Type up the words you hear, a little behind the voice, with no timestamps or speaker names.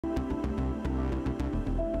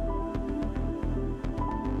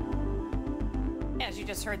you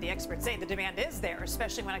just heard the experts say, the demand is there,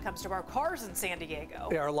 especially when it comes to our cars in San Diego.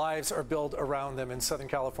 Yeah, our lives are built around them in Southern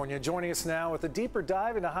California. Joining us now with a deeper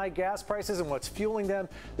dive into high gas prices and what's fueling them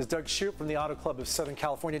is Doug Shupe from the Auto Club of Southern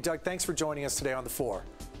California. Doug, thanks for joining us today on The Floor.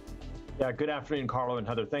 Yeah, good afternoon, Carlo and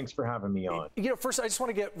Heather. Thanks for having me on. You know, first, I just want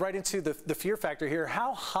to get right into the fear factor here.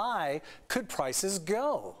 How high could prices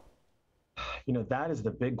go? You know, that is the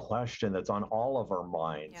big question that's on all of our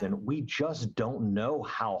minds, Yeah. and we just don't know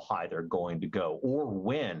how high they're going to go or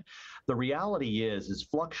when. The reality is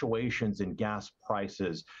fluctuations in gas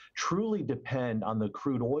prices truly depend on the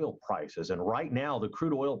crude oil prices, and right now the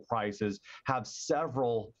crude oil prices have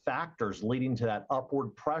several factors leading to that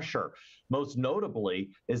upward pressure. Most notably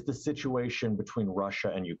is the situation between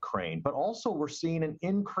Russia and Ukraine, but also we're seeing an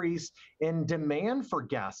increase in demand for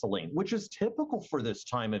gasoline, which is typical for this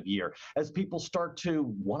time of year, as people start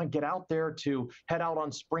to want to get out there to head out on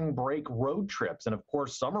spring break road trips. And of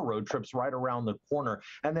course, summer road trips right around the corner.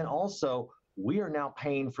 And then also, we are now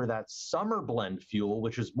paying for that summer blend fuel,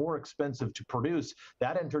 which is more expensive to produce.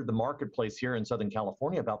 That entered the marketplace here in Southern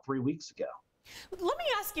California about 3 weeks ago. Let me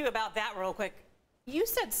ask you about that real quick. You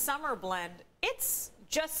said summer blend. It's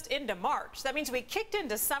just into March. That means we kicked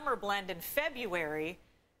into summer blend in February.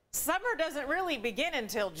 Summer doesn't really begin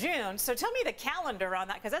until June. So tell me the calendar on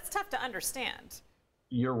that, because that's tough to understand.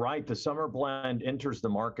 You're right. The summer blend enters the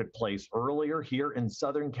marketplace earlier here in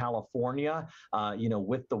Southern California,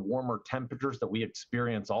 with the warmer temperatures that we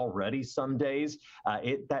experience already some days.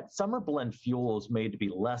 That summer blend fuel is made to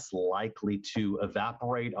be less likely to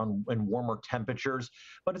evaporate in warmer temperatures,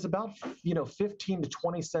 but it's about 15 to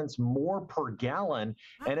 20 cents more per gallon,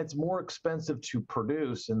 and it's more expensive to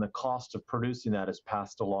produce, and the cost of producing that is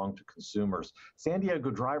passed along to consumers. San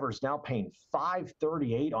Diego drivers now paying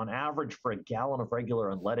 $5.38 on average for a gallon of regular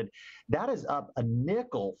unleaded. That is up a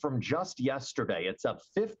nickel from just yesterday. It's up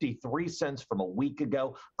 53 cents from a week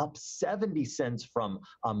ago, up 70 cents from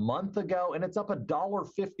a month ago, and it's up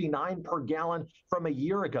 $1.59 per gallon from a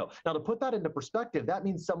year ago. Now, to put that into perspective, that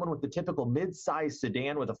means someone with the typical mid-size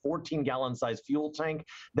sedan with a 14-gallon size fuel tank,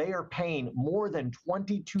 they are paying more than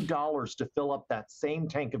 $22 to fill up that same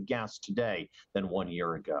tank of gas today than 1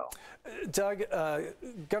 year ago. Doug,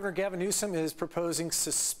 Governor Gavin Newsom is proposing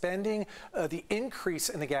suspending the increase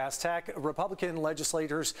in the gas tax. Republican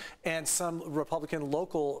legislators and some Republican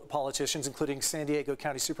local politicians, including San Diego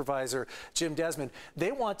County Supervisor Jim Desmond,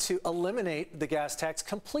 they want to eliminate the gas tax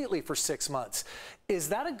completely for 6 months. Is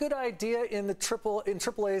that a good idea in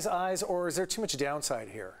AAA's eyes, or is there too much downside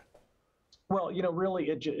here? Well,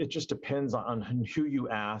 really, it just depends on who you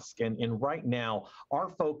ask. And right now, our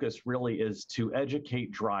focus really is to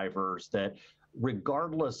educate drivers that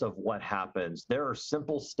regardless of what happens, there are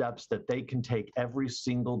simple steps that they can take every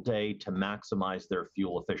single day to maximize their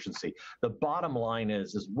fuel efficiency. The bottom line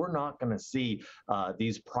is we're not going to see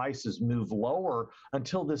these prices move lower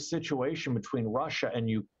until this situation between Russia and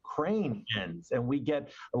Ukraine ends and we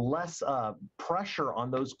get less pressure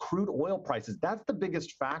on those crude oil prices. That's the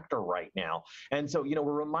biggest factor right now. And so,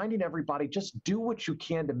 we're reminding everybody, just do what you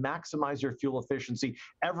can to maximize your fuel efficiency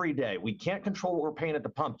every day. We can't control what we're paying at the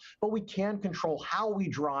pump, but we can control how we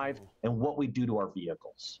drive and what we do to our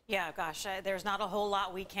vehicles. Yeah, gosh, there's not a whole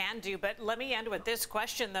lot we can do. But let me end with this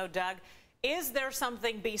question, though, Doug. Is there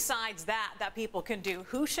something besides that people can do?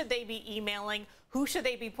 Who should they be emailing? Who should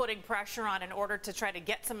they be putting pressure on in order to try to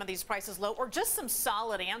get some of these prices low, or just some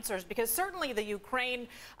solid answers? Because certainly the Ukraine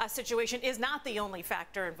situation is not the only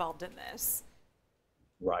factor involved in this.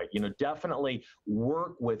 Right. Definitely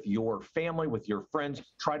work with your family, with your friends.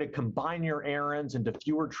 Try to combine your errands into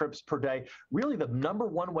fewer trips per day. Really, the number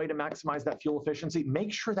one way to maximize that fuel efficiency,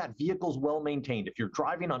 make sure that vehicle's well maintained. If you're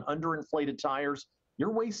driving on underinflated tires,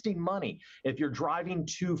 you're wasting money. If you're driving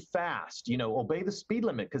too fast, obey the speed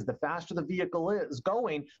limit, because the faster the vehicle is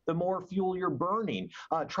going, the more fuel you're burning.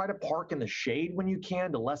 Try to park in the shade when you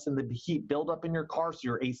can to lessen the heat buildup in your car so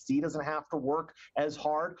your AC doesn't have to work as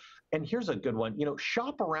hard. And here's a good one,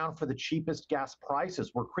 shop around for the cheapest gas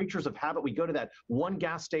prices. We're creatures of habit. We go to that one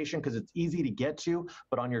gas station because it's easy to get to,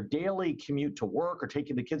 but on your daily commute to work or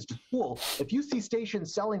taking the kids to school, if you see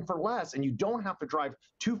stations selling for less and you don't have to drive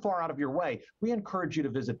too far out of your way, we encourage you to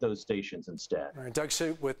visit those stations instead. All right, Doug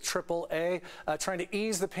Shupe with AAA, trying to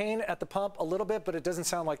ease the pain at the pump a little bit, but it doesn't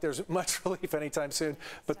sound like there's much relief anytime soon.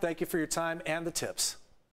 But thank you for your time and the tips.